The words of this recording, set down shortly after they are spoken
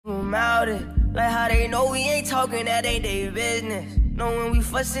about it. Like how they know we ain't talking, that ain't their business. Know when we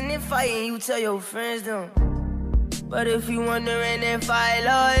fussing and fighting, you tell your friends them. But if you wondering if I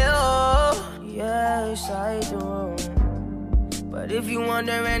love you, yes I do. But if you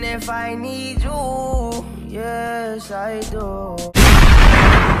wondering if I need you, yes I do.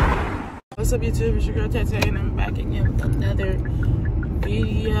 What's up YouTube, it's your girl Tete and I'm back again with another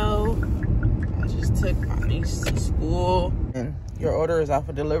video. I just took my niece to school and your order is out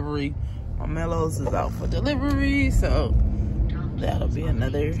for delivery. My Mellows is out for delivery, so that'll be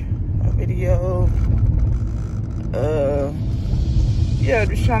another video. Yeah,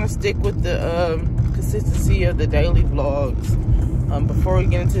 just trying to stick with the consistency of the daily vlogs. Before we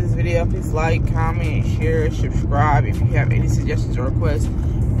get into this video, please like, comment, share, subscribe. If you have any suggestions or requests,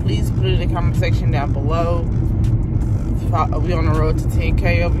 please put it in the comment section down below. We on the road to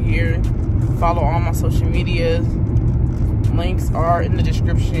 10K over here. Follow all my social medias. Links are in the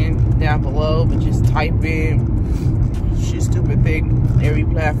description down below, but just type in SheStupidThick every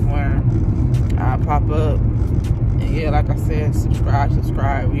platform. I'll pop up. And yeah, like I said, subscribe.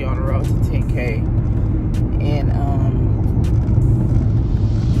 We on the road to 10K. And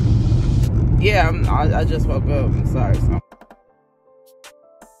yeah, I just woke up. I'm sorry. So.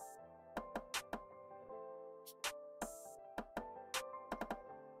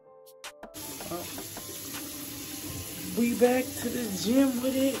 We back to the gym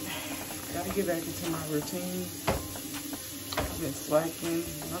with it. Gotta get back into my routine. I've been slacking.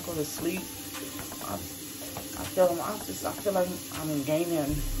 When I go to sleep, I feel like I'm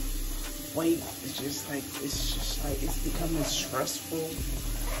gaining weight. It's becoming stressful.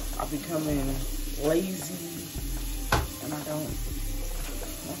 I'm becoming lazy, and I don't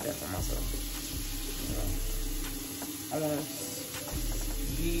want that for myself. I want to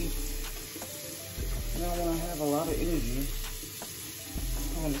be. I want to have a lot of energy.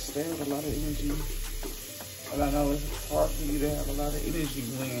 I want to stay with a lot of energy. And I know it's hard for you to have a lot of energy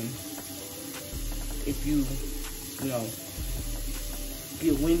when, if you know,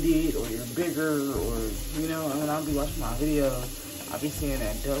 get winded or you're bigger or, you know, and when I'll be watching my videos, I'll be seeing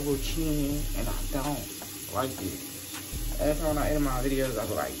that double chin and I don't like it. Every time I edit my videos, I'll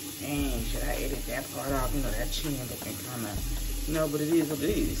be like, dang, should I edit that part out? You know, that chin looking kind of, you know, but it is what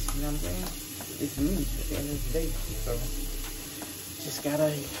it is. You know what I'm saying? It's me at the end of the day, so just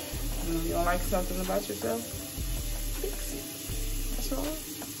gotta, you know, you don't like something about yourself, fix it. That's all.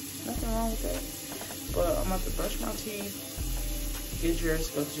 Nothing wrong with that. But I'm about to brush my teeth, get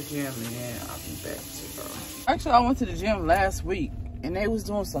dressed, go to the gym, and then I'll be back to go. Actually, I went to the gym last week, and they was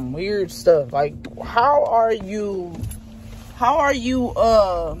doing some weird stuff. Like, how are you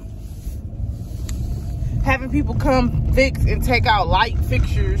having people come fix and take out light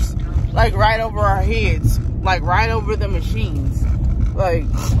fixtures? Like right over our heads, like right over the machines. Like,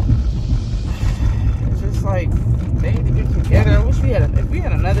 it's just like, they need to get together. I wish if we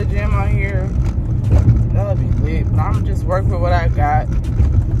had another gym out here, that would be lit. But I'm just working with what I got.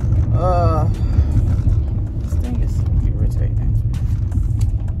 This thing is irritating.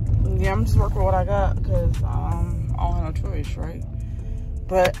 Yeah, I'm just working with what I got because I don't have no choice, right?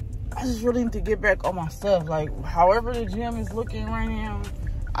 But I just really need to get back on my stuff. Like, however the gym is looking right now,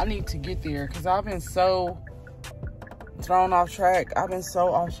 I need to get there because I've been so thrown off track. I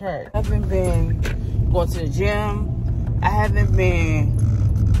haven't been going to the gym. I haven't been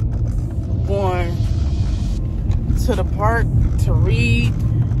going to the park to read.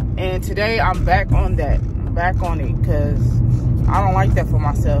 And today I'm back on that. I'm back on it because I don't like that for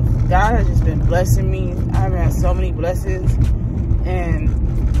myself. God has just been blessing me. I've had so many blessings. And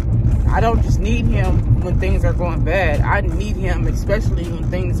I don't just need him when things are going bad. I need him, especially when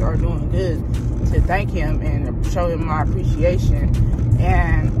things are doing good, to thank him and show him my appreciation.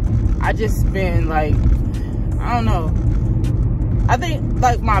 And I just been like, I don't know. I think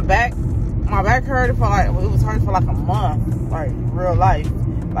like my back hurt for like, it was hurt for like a month, like real life.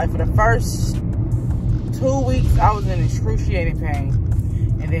 Like for the first 2 weeks, I was in excruciating pain.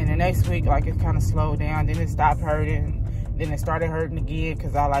 And then the next week, like it kind of slowed down. Then it stopped hurting. Then it started hurting again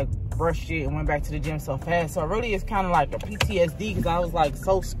because I like brushed it and went back to the gym so fast. So really it's kind of like a PTSD because I was like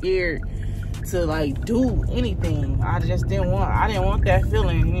so scared to like do anything. I didn't want that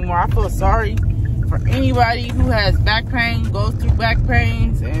feeling anymore. I feel sorry for anybody who has back pain, goes through back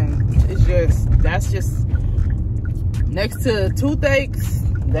pains, and that's just next to toothaches,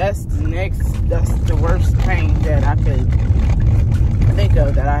 that's the worst pain that I could think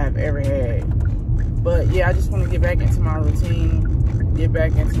of that I have ever had. But yeah, I just want to get back into my routine, get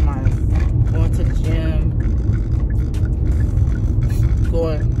back into my going to the gym,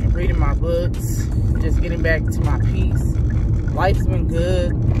 going and reading my books, just getting back to my peace. Life's been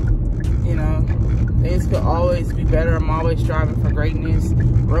good. Things could always be better. I'm always striving for greatness.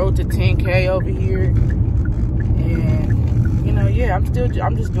 Road to 10K over here. And, you know, yeah,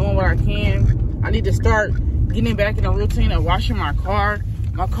 I'm just doing what I can. I need to start getting back in the routine of washing my car.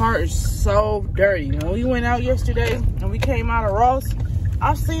 My car is so dirty. When we went out yesterday and we came out of Ross,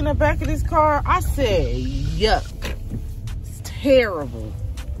 I seen the back of this car. I said, yuck. It's terrible.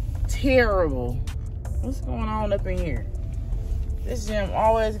 Terrible. What's going on up in here? This gym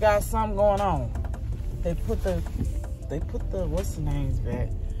always got something going on. They put the what's the names back?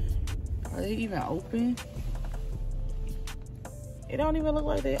 Are they even open? It don't even look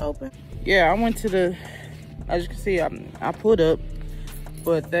like they open. Yeah, I went to the, as you can see, I pulled up,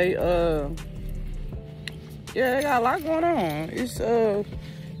 but they yeah, they got a lot going on. It's the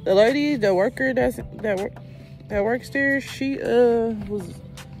lady, the worker that works there, she was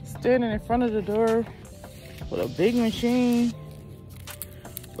standing in front of the door with a big machine.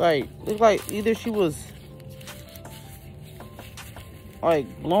 Like, looked like either she was like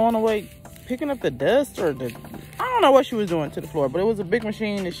blowing away, picking up the dust, or I don't know what she was doing to the floor, but it was a big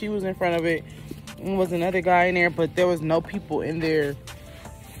machine and she was in front of it. And was another guy in there, but there was no people in there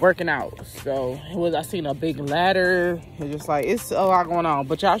working out. So I seen a big ladder. It's just like, it's a lot going on.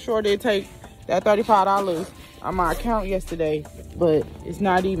 But y'all sure did take that $35 on my account yesterday, but it's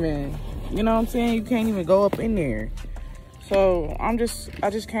not even, you know what I'm saying? You can't even go up in there. So I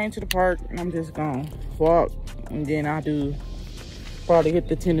just came to the park and I'm just gonna walk, and then I do probably hit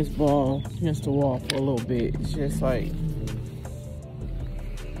the tennis ball against the wall for a little bit. It's just like,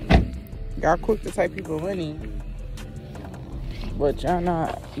 y'all quick to take people money, but y'all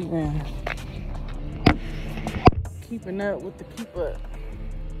not even keeping up with the keep up.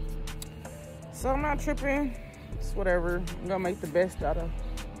 So I'm not tripping. It's whatever. I'm gonna make the best out of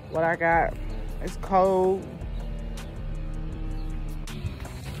what I got. It's cold.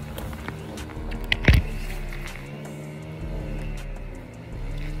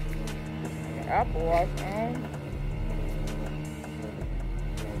 Apple Watch on.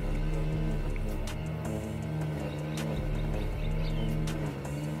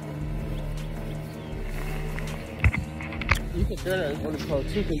 You can share that really cold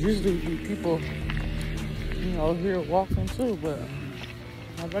too, because usually people, you know, here walking too, but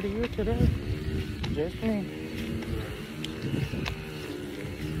nobody here today. Just me.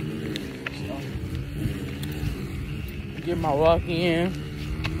 So, get my walk in,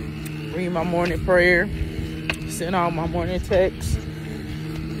 read my morning prayer, send out my morning texts,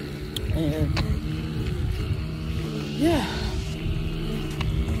 and yeah,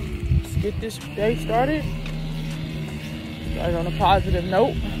 let's get this day started. Start on a positive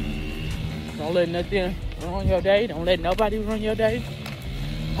note. Don't let nothing ruin your day. Don't let nobody ruin your day.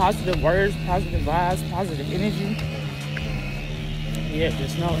 Positive words, positive vibes, positive energy. Yeah,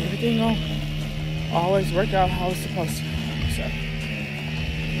 just know everything will always work out how it's supposed to. So,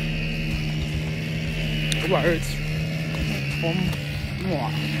 words from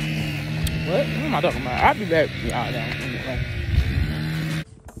moi. What am I talking about? I'll be back. Y'all down.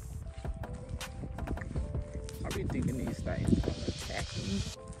 I'll be thinking these things gonna attack me.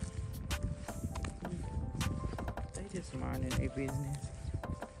 They just minding their business.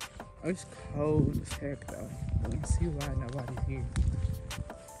 It's cold as heck though. I can see why nobody's here.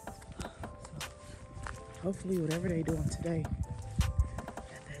 Hopefully whatever they doing today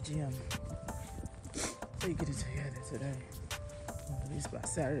at that gym, they get it together today. Or at least by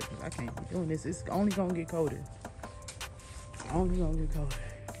Saturday, because I can't be doing this. It's only gonna get colder. It's only gonna get colder.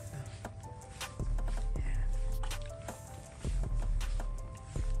 So, yeah.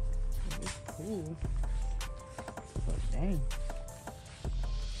 It's cool. But dang.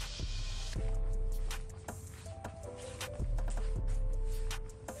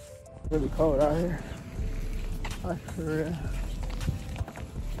 Really cold out here. Like for real.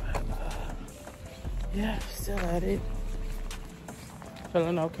 Yeah, still at it.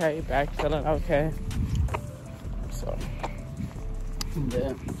 Feeling okay, back feeling okay. So,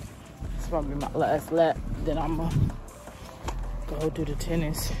 yeah, this might be my last lap. Then I'm gonna go do the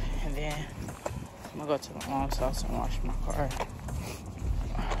tennis, and then I'm gonna go to the mom's house and wash my car.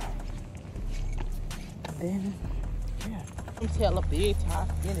 And then, yeah. I'm telling big time,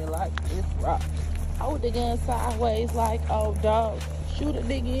 getting like this rock. Hold the gun sideways like old dog. Shoot a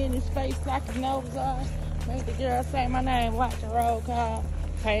nigga in his face like his nose off. Make the girl say my name, watch the roll call.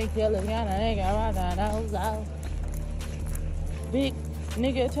 Painkillers, got a nigga right the nose off. Big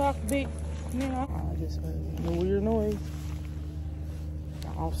nigga talk big, you know. I just heard a weird noise.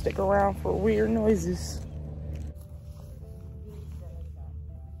 I'll stick around for weird noises.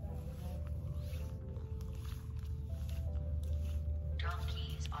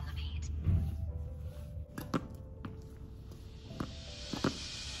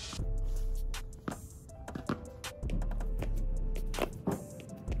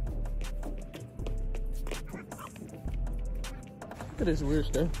 Look at this weird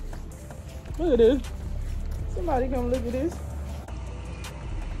stuff. Look at this. Somebody come look at this.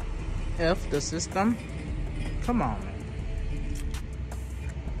 F the system. Come on, man.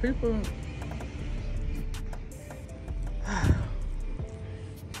 People.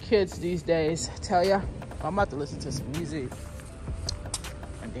 Kids these days, tell ya. I'm about to listen to some music.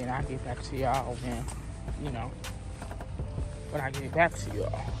 And then I'll get back to y'all when, you know, when I get back to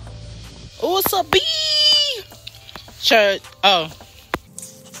y'all. Oh, what's up, B? Church. Oh.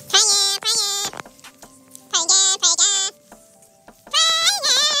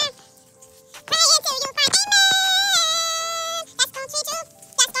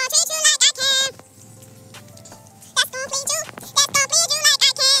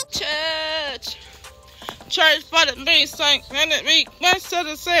 Church for the me, saint, and it me. One set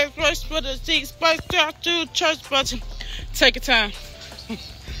of says, verse for the seats, spice down to church button. Take your time.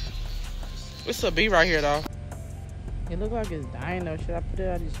 What's a B right here, though? It look like it's dying, though. Should I put it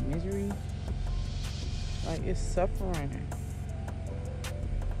out of its misery? Like, it's suffering.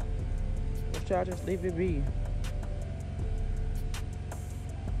 Or should I just leave it be?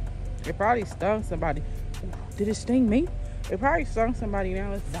 It probably stung somebody. Did it sting me? It probably stung somebody,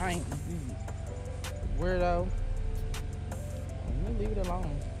 now it's dying. Weirdo. I'm gonna leave it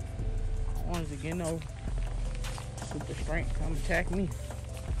alone. I don't want it to get no super strength come attack me.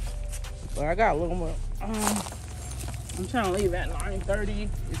 But I got a little more. I'm trying to leave at 9:30.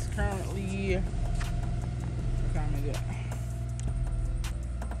 It's currently what time is it?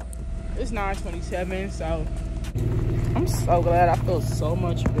 It's 9:27. So I'm so glad. I feel so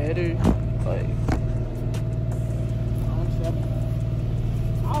much better. Like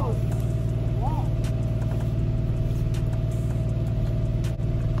I was wrong.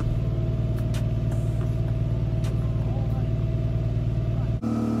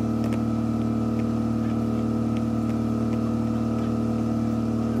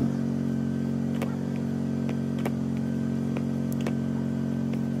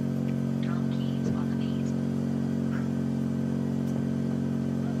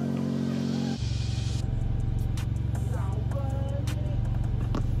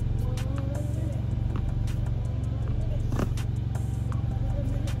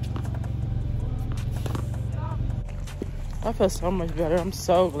 I feel so much better. I'm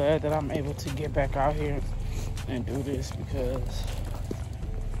so glad that I'm able to get back out here and do this because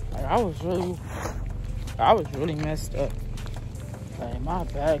like, I was really messed up. Like my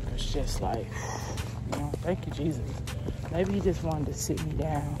back was just like, you know, thank you, Jesus. Maybe he just wanted to sit me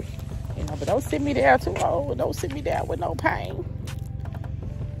down, you know, but don't sit me down too low. Don't sit me down with no pain.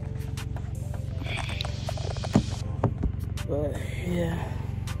 But yeah.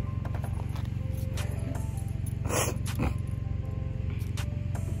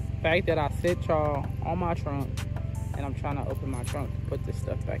 The fact that I sit y'all on my trunk and I'm trying to open my trunk to put this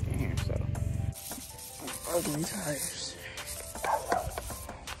stuff back in here, so ugly tires.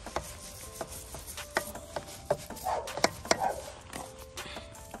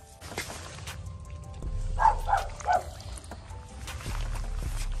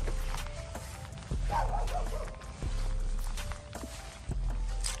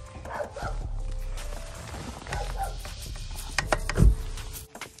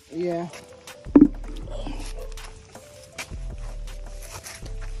 Yeah.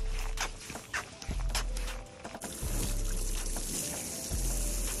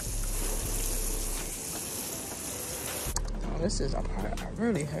 Oh, this is a part I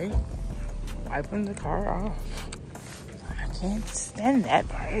really hate. Wiping the car off. I can't stand that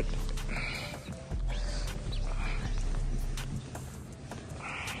part.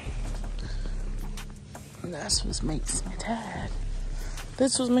 And that's what makes me tired.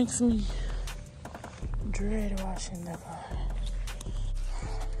 This what makes me dread washing the car.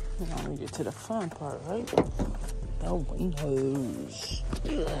 Now we get to the fun part, right? The windows.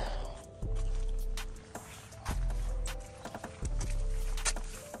 Ugh.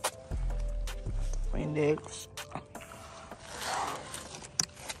 Windex.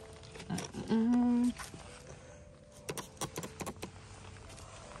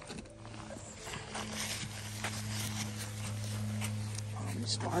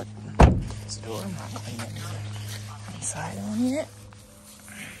 Smart. This door, I'm not cleaning anything inside on yet.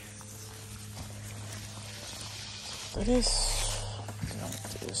 So this, like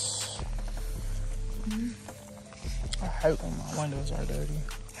this. I hate when my windows are dirty.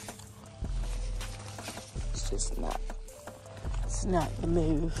 It's just not. It's not the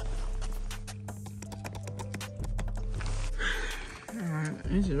move.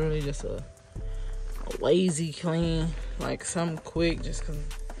 This is really just a lazy clean, like something quick, just cause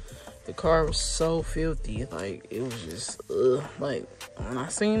The car was so filthy. Like, it was just, ugh. Like, when I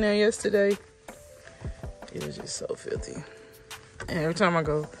seen that yesterday, it was just so filthy. And every time I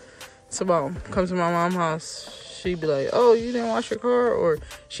come to my mom's house, she be like, "Oh, you didn't wash your car?" Or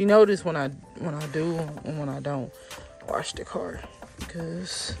she noticed when I do and when I don't wash the car,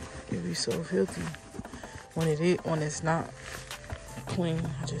 because it be so filthy when it's not clean.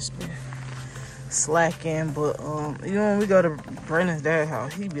 I just been slacking. But you know, when we go to Brandon's dad's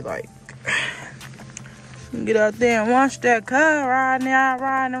house, he be like, "Get out there and wash that car, riding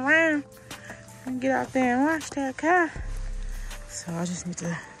around. Get out there and wash that car." So I just need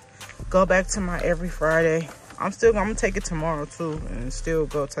to go back to my every Friday. I'm gonna take it tomorrow too, and still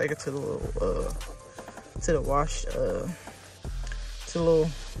go take it to the little to the wash to the little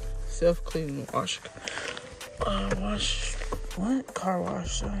self-cleaning car wash.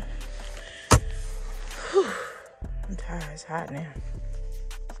 So whew, I'm tired. It's hot now.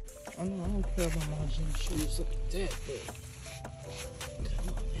 I don't care about my gym shoes. Look at that, but come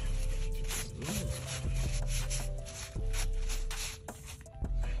on now.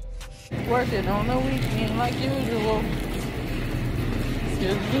 Working on the weekend like usual.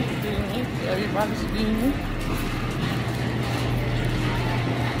 Excuse me. Everybody excuse me.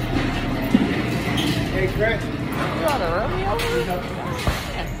 Hey, Greg. You ought to run me over here.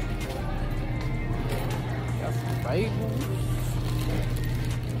 Got some bagels.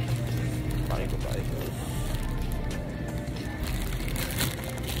 Bagels.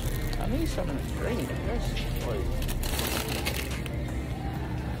 I need something to drink. That's like...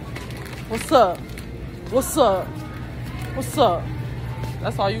 What's up? What's up? What's up?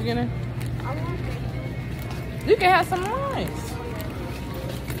 That's all you getting? I want it. You can have some lines.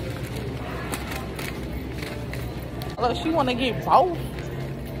 Look, she want to get both.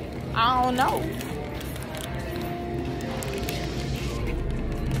 I don't know.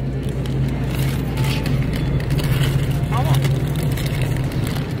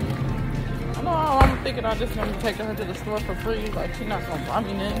 I know I'm thinking I just want to take her to the store for free. Like, she's not going to buy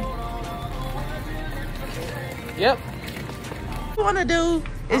me nothing. Yep. What I want to do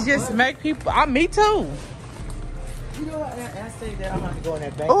is just make people... me too. You know what? I say that I'm going to go in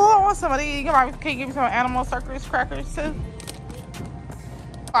that bank. Oh, I want some of these. Can you give me some animal circus crackers too?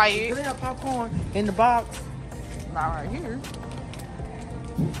 Buy it. Do they have popcorn in the box? Not right here.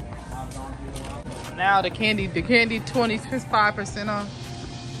 Now the candy 25% off.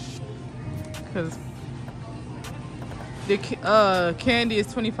 Cause the candy is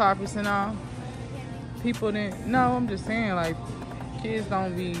 25% off. People didn't. No, I'm just saying, like, kids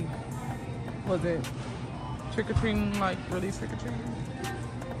don't be. Was it trick or treating, like really trick or treating?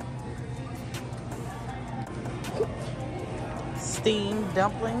 Steamed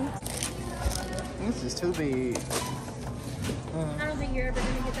dumplings. This is too big. I don't think you're ever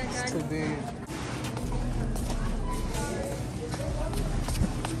gonna get that done. It's too big.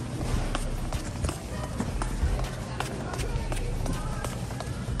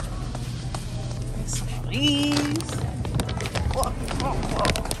 Please. Whoa.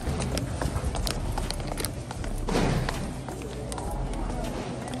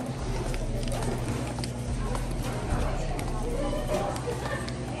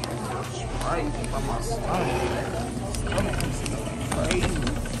 Right by my stomach. Crazy.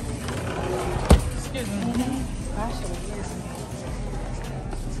 Excuse me.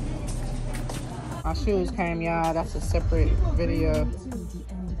 My shoes came, y'all. That's a separate video.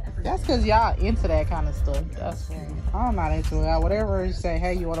 That's because y'all into that kind of stuff. That's fine. I'm not into it. Whatever you say,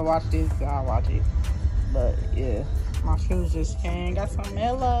 hey, you want to watch this, I'll watch it. But yeah, my shoes just came. Got some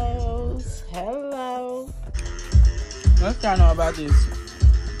mellows. Hello. Let's y'all know about this.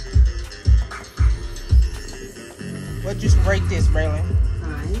 What'd you rate this, Braylon?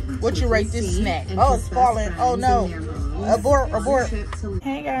 What'd you rate this snack? Oh, it's falling. Oh no. Abort.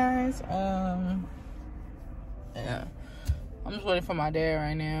 Hey guys. Yeah. I'm just waiting for my dad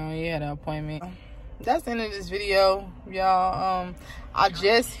right now. He had an appointment. That's the end of this video, y'all. I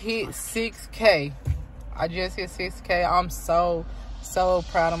just hit 6K. I'm so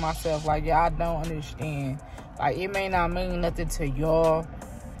proud of myself. Like, y'all don't understand. Like, it may not mean nothing to y'all,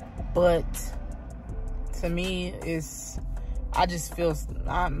 but to me, I just feel,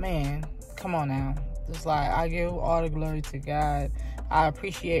 man, come on now. Just like, I give all the glory to God. I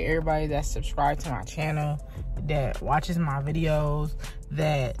appreciate everybody that subscribed to my channel, that watches my videos,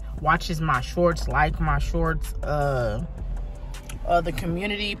 that watches my shorts, like my shorts, the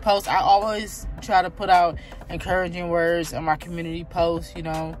community posts. I always try to put out encouraging words in my community posts, you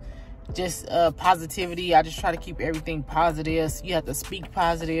know, just positivity. I just try to keep everything positive. So you have to speak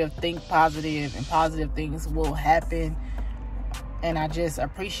positive, think positive, and positive things will happen. And I just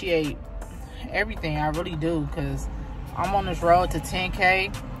appreciate everything. I really do, because I'm on this road to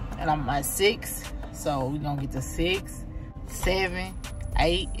 10K and I'm at 6. So we're gonna get to 6, 7,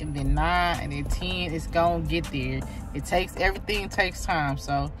 8, and then 9, and then 10. It's gonna get there. Everything takes time.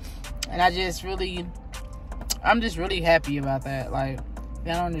 So, and I'm just really happy about that. Like,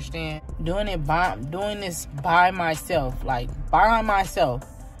 I don't understand doing this by myself. Like, by myself.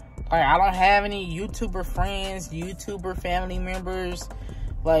 Like, I don't have any YouTuber friends, YouTuber family members.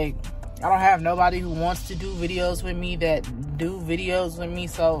 Like, I don't have nobody who wants to do videos with me, that do videos with me.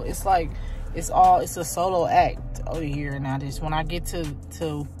 So it's like, it's a solo act over here. And when I get to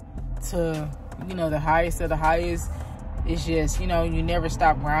you know, the highest of the highest, it's just, you know, you never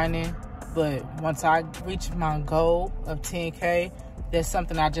stop grinding. But once I reach my goal of 10K, that's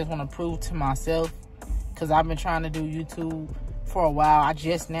something I just want to prove to myself, because I've been trying to do YouTube for a while. I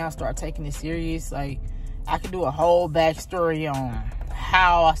just now start taking it serious. Like, I could do a whole backstory on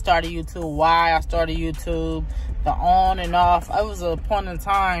how I started YouTube, why I started YouTube, the on and off. It was a point in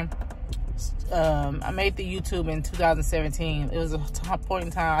time. I made the YouTube in 2017. It was a point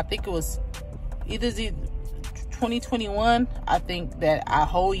in time. I think it was either 2021. I think that a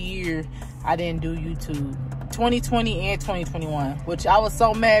whole year I didn't do YouTube. 2020 and 2021, which I was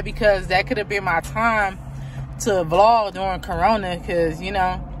so mad, because that could have been my time to vlog during Corona, because, you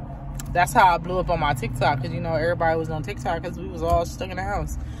know, that's how I blew up on my TikTok, because, you know, everybody was on TikTok because we was all stuck in the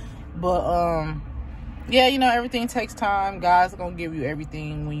house. But yeah, you know, everything takes time. God's gonna give you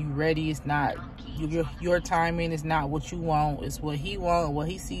everything when you're ready. It's not your timing. It's not what you want. It's what he wants, what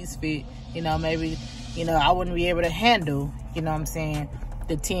he sees fit. You know, maybe, you know, I wouldn't be able to handle, you know what I'm saying,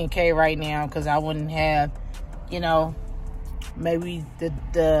 the 10K right now, because I wouldn't have, you know, maybe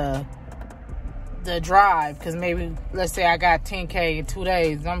the drive, because maybe, let's say I got 10K in 2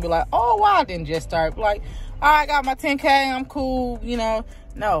 days, I'm gonna be like, oh wow, I didn't just start. Like, all right, I got my 10K, I'm cool, you know.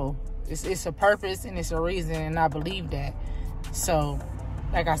 No, it's a purpose and it's a reason, and I believe that. So,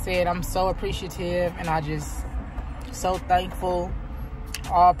 like I said, I'm so appreciative, and I just so thankful.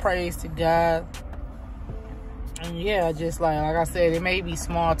 All praise to God. And yeah, just like I said, it may be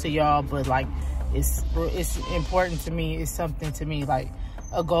small to y'all, but like, it's important to me. It's something to me, like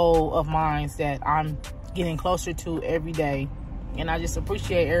a goal of mine that I'm getting closer to every day. And I just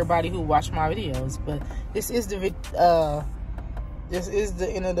appreciate everybody who watched my videos. But this is the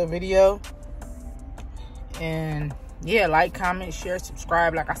end of the video. And yeah, like, comment, share,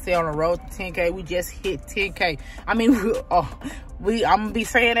 subscribe. Like I said, on the road to 10K, we just hit 10K. I mean, I'm gonna be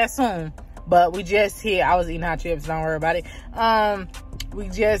saying that soon, but we just hit. I was eating hot chips, don't worry about it. We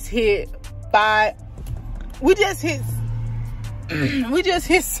just hit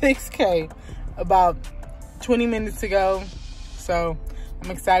 6K about 20 minutes ago. So I'm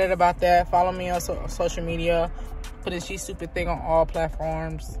excited about that. Follow me on social media. Put in SheStupidThick on all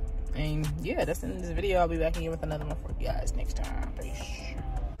platforms. And yeah, that's the end of this video. I'll be back again with another one for you guys next time. Peace.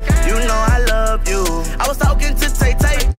 You know I love you. I was talking to Tay Tay.